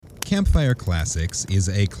Campfire Classics is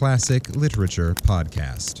a classic literature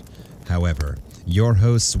podcast. However, your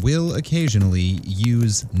hosts will occasionally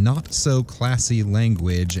use not-so-classy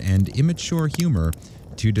language and immature humor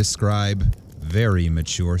to describe very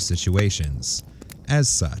mature situations. As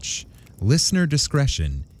such, listener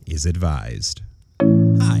discretion is advised.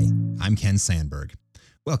 Hi, I'm Ken Sandberg.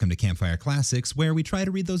 Welcome to Campfire Classics, where we try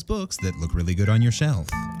to read those books that look really good on your shelf.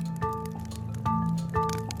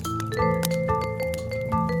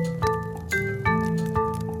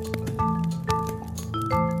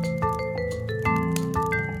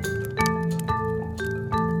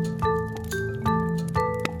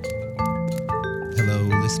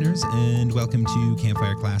 Listeners, and welcome to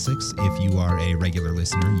Campfire Classics. If you are a regular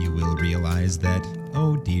listener, you will realize that,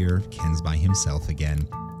 oh dear, Ken's by himself again.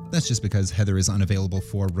 That's just because Heather is unavailable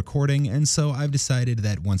for recording, and so I've decided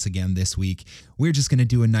that once again this week, we're just going to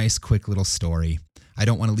do a nice quick little story. I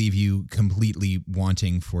don't want to leave you completely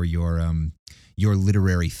wanting for your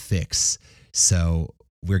literary fix, so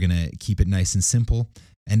we're going to keep it nice and simple.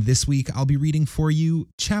 And this week, I'll be reading for you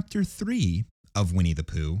Chapter 3 of Winnie the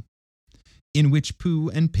Pooh, in which Pooh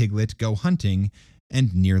and Piglet go hunting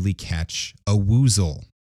and nearly catch a woozle.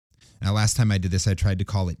 Now, last time I did this, I tried to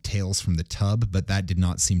call it Tales from the Tub, but that did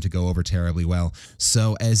not seem to go over terribly well.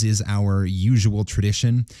 So, as is our usual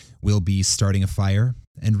tradition, we'll be starting a fire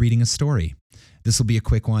and reading a story. This will be a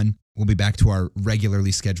quick one. We'll be back to our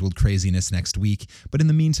regularly scheduled craziness next week. But in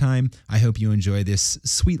the meantime, I hope you enjoy this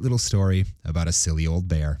sweet little story about a silly old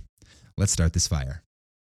bear. Let's start this fire.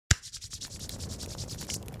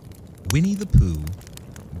 Winnie the Pooh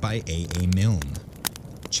by A.A. Milne.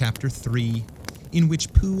 Chapter 3, in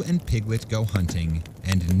which Pooh and Piglet go hunting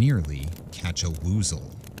and nearly catch a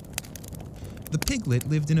woozle. The piglet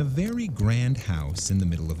lived in a very grand house in the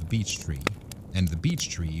middle of a beech tree, and the beech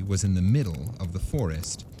tree was in the middle of the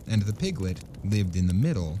forest, and the piglet lived in the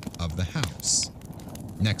middle of the house.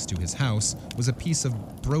 Next to his house was a piece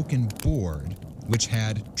of broken board which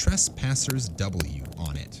had Trespassers W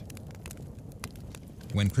on it.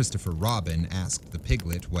 When Christopher Robin asked the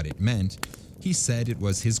piglet what it meant, he said it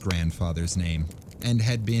was his grandfather's name and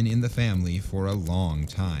had been in the family for a long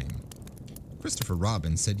time. Christopher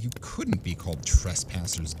Robin said you couldn't be called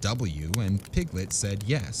Trespassers W, and Piglet said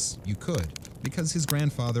yes, you could, because his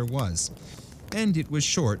grandfather was. And it was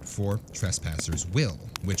short for Trespassers Will,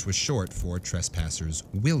 which was short for Trespassers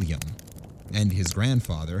William. And his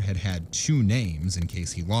grandfather had had two names in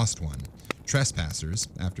case he lost one: Trespassers,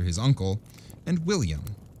 after his uncle, and William,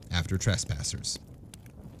 after Trespassers.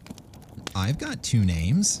 "I've got two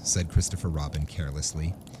names," said Christopher Robin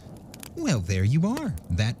carelessly. "Well, there you are.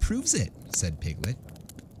 That proves it," said Piglet.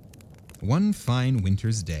 One fine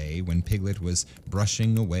winter's day, when Piglet was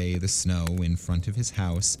brushing away the snow in front of his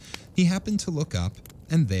house, he happened to look up,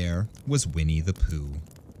 and there was Winnie the Pooh.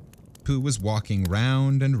 Pooh was walking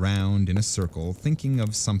round and round in a circle, thinking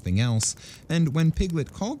of something else, and when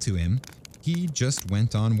Piglet called to him, he just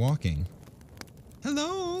went on walking.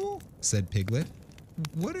 "Hello," said Piglet.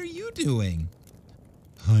 "What are you doing?"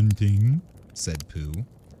 "Hunting," said Pooh.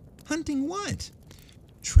 "Hunting what?"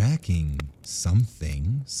 "Tracking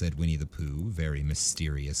something," said Winnie the Pooh very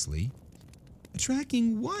mysteriously.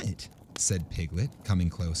 "Tracking what?" said Piglet,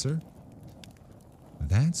 coming closer.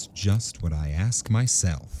 "That's just what I ask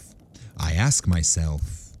myself. I ask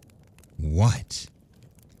myself, what?"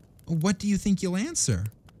 "What do you think you'll answer?"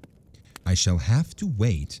 "I shall have to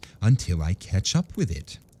wait until I catch up with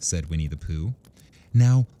it," said Winnie the Pooh.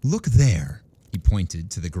 "Now, look there." He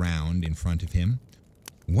pointed to the ground in front of him.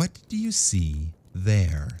 "What do you see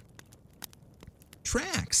there?"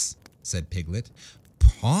 "Tracks," said Piglet.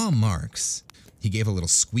 "Paw marks." He gave a little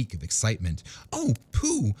squeak of excitement. "Oh,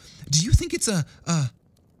 Pooh, do you think it's a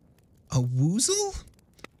woozle?"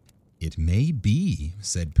 "It may be,"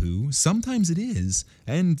 said Pooh. "Sometimes it is,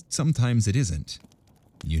 and sometimes it isn't.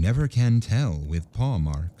 You never can tell with paw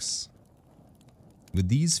marks." With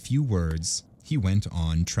these few words, he went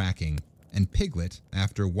on tracking, and Piglet,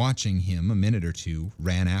 after watching him a minute or two,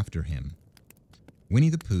 ran after him.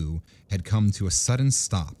 Winnie the Pooh had come to a sudden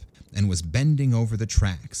stop and was bending over the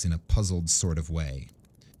tracks in a puzzled sort of way.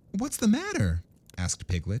 "What's the matter?" asked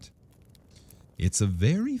Piglet. "It's a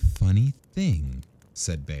very funny thing,"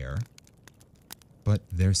 said Bear. "But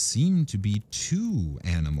there seem to be two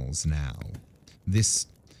animals now. This,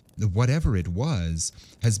 whatever it was,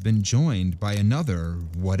 has been joined by another,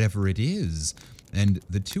 whatever it is, and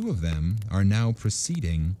the two of them are now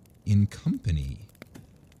proceeding in company.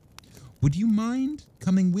 Would you mind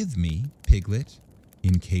coming with me, Piglet,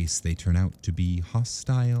 in case they turn out to be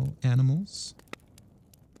hostile animals?"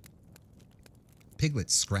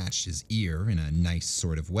 Piglet scratched his ear in a nice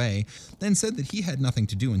sort of way, then said that he had nothing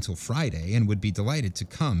to do until Friday and would be delighted to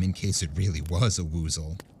come in case it really was a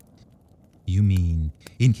woozle. You mean,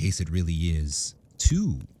 in case it really is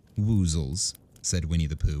 2 woozles, said Winnie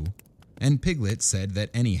the Pooh. And Piglet said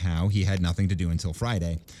that anyhow he had nothing to do until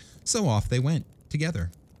Friday, so off they went,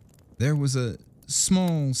 together. There was a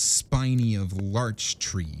small spiny of larch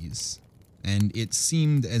trees, and it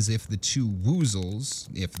seemed as if the 2 woozles,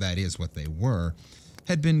 if that is what they were,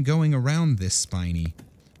 had been going around this spiny.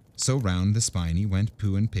 So round the spiny went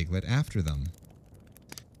Pooh and Piglet after them.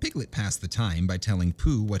 Piglet passed the time by telling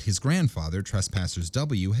Pooh what his grandfather, Trespassers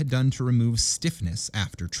W, had done to remove stiffness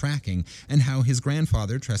after tracking, and how his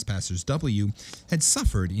grandfather, Trespassers W, had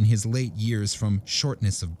suffered in his late years from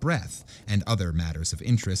shortness of breath and other matters of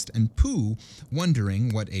interest, and Pooh,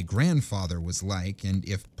 wondering what a grandfather was like, and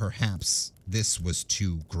if perhaps this was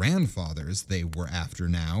 2 grandfathers they were after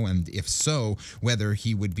now, and if so, whether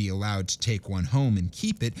he would be allowed to take one home and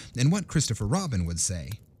keep it, and what Christopher Robin would say.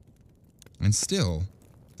 And still,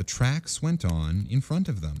 the tracks went on in front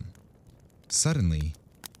of them. Suddenly,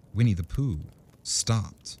 Winnie the Pooh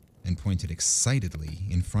stopped and pointed excitedly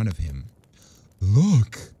in front of him.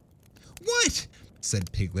 Look! What?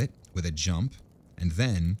 Said Piglet with a jump, and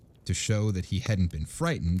then, to show that he hadn't been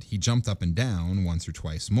frightened, he jumped up and down once or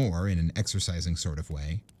twice more in an exercising sort of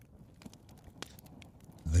way.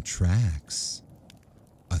 The tracks.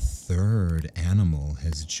 A 3rd animal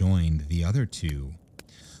has joined the other 2.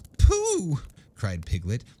 Pooh! Cried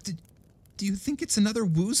Piglet. Do you think it's another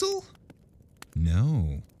woozle?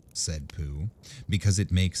 No, said Pooh, because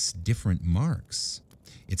it makes different marks.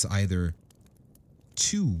 It's either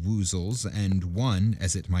 2 woozles and 1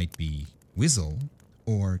 as it might be whizzle,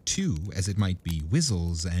 or 2 as it might be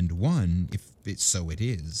whizzles and 1, if so it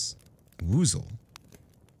is, woozle.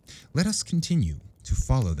 Let us continue to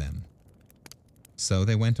follow them. So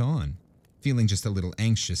they went on, feeling just a little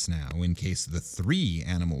anxious now in case the 3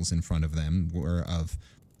 animals in front of them were of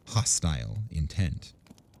hostile intent.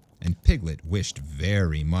 And Piglet wished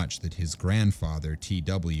very much that his grandfather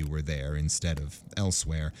T.W. were there instead of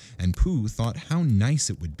elsewhere, and Pooh thought how nice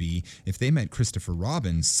it would be if they met Christopher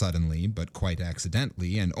Robin suddenly, but quite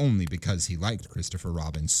accidentally, and only because he liked Christopher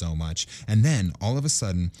Robin so much, and then, all of a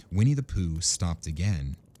sudden, Winnie the Pooh stopped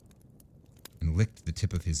again and licked the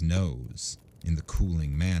tip of his nose in the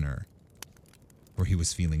cooling manner, for he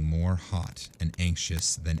was feeling more hot and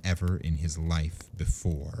anxious than ever in his life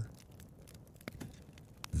before.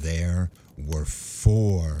 There were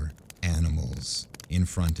 4 animals in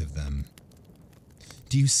front of them.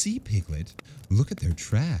 Do you see, Piglet? Look at their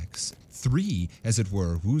tracks. 3, as it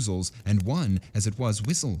were, woozles, and 1, as it was,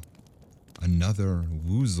 whistle. Another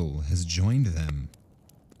woozle has joined them.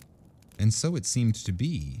 And so it seemed to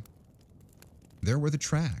be. There were the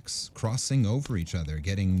tracks, crossing over each other,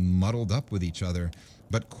 getting muddled up with each other,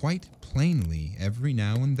 but quite plainly, every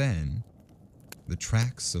now and then, the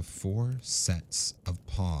tracks of 4 sets of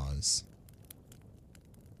paws.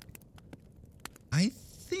 I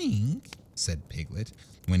think, said Piglet,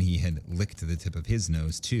 when he had licked the tip of his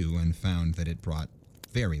nose too and found that it brought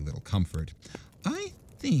very little comfort, I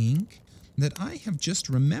think that I have just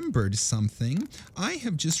remembered something. I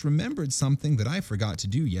have just remembered something that I forgot to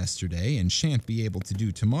do yesterday and shan't be able to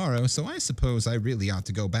do tomorrow, so I suppose I really ought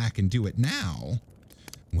to go back and do it now.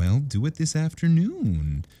 Well, do it this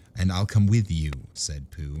afternoon, and I'll come with you, said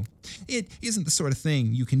Pooh. It isn't the sort of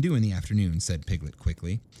thing you can do in the afternoon, said Piglet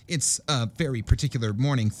quickly. It's a very particular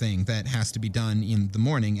morning thing that has to be done in the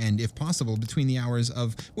morning, and if possible, between the hours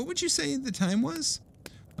of, what would you say the time was?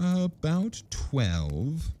 About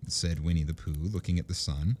 12, said Winnie the Pooh, looking at the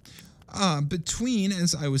sun. Between,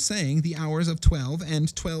 as I was saying, the hours of 12 and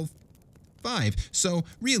 12:05. So,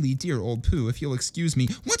 really, dear old Pooh, if you'll excuse me,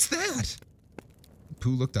 what's that?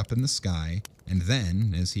 Pooh looked up in the sky, and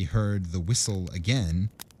then, as he heard the whistle again,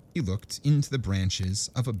 he looked into the branches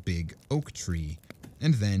of a big oak tree,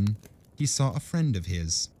 and then he saw a friend of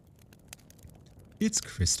his. It's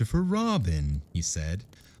Christopher Robin, he said.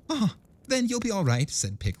 Ah, then you'll be all right,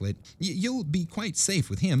 said Piglet. You'll be quite safe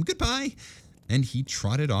with him. Goodbye. And he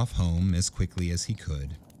trotted off home as quickly as he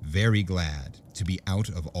could, very glad to be out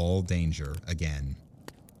of all danger again.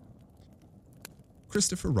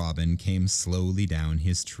 Christopher Robin came slowly down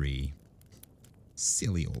his tree.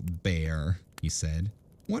 Silly old bear, he said.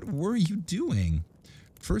 What were you doing?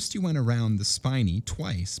 First you went around the spiny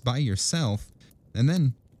twice by yourself, and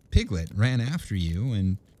then Piglet ran after you,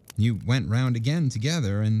 and you went round again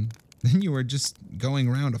together, and then you were just going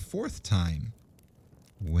round a 4th time.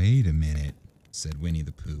 Wait a minute, said Winnie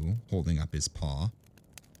the Pooh, holding up his paw.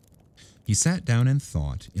 He sat down and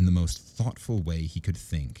thought in the most thoughtful way he could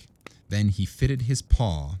think. Then he fitted his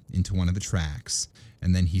paw into one of the tracks,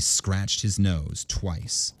 and then he scratched his nose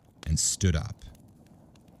twice and stood up.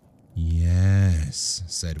 "Yes,"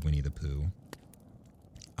 said Winnie the Pooh.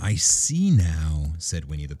 "I see now," said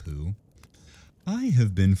Winnie the Pooh. "I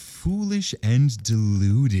have been foolish and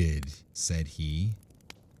deluded," said he.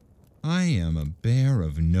 "I am a bear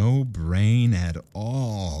of no brain at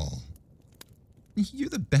all." "You're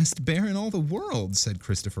the best bear in all the world," said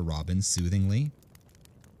Christopher Robin soothingly.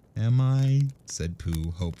 "Am I?" said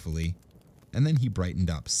Pooh hopefully, and then he brightened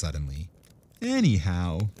up suddenly.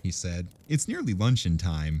 "Anyhow," he said, "it's nearly luncheon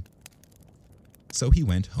time." So he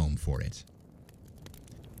went home for it.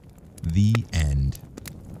 The end.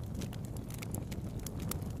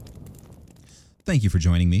 Thank you for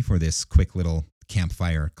joining me for this quick little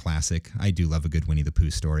campfire classic. I do love a good Winnie the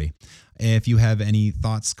Pooh story. If you have any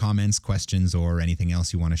thoughts, comments, questions, or anything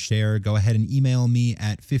else you want to share, go ahead and email me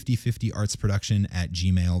at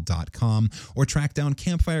 5050artsproduction@gmail.com or track down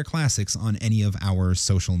Campfire Classics on any of our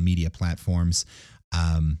social media platforms.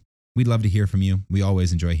 We'd love to hear from you. We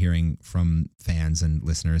always enjoy hearing from fans and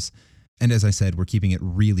listeners. And as I said, we're keeping it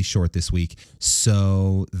really short this week.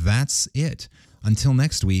 So that's it. Until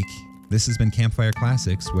next week, this has been Campfire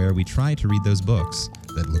Classics, where we try to read those books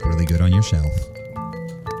that look really good on your shelf.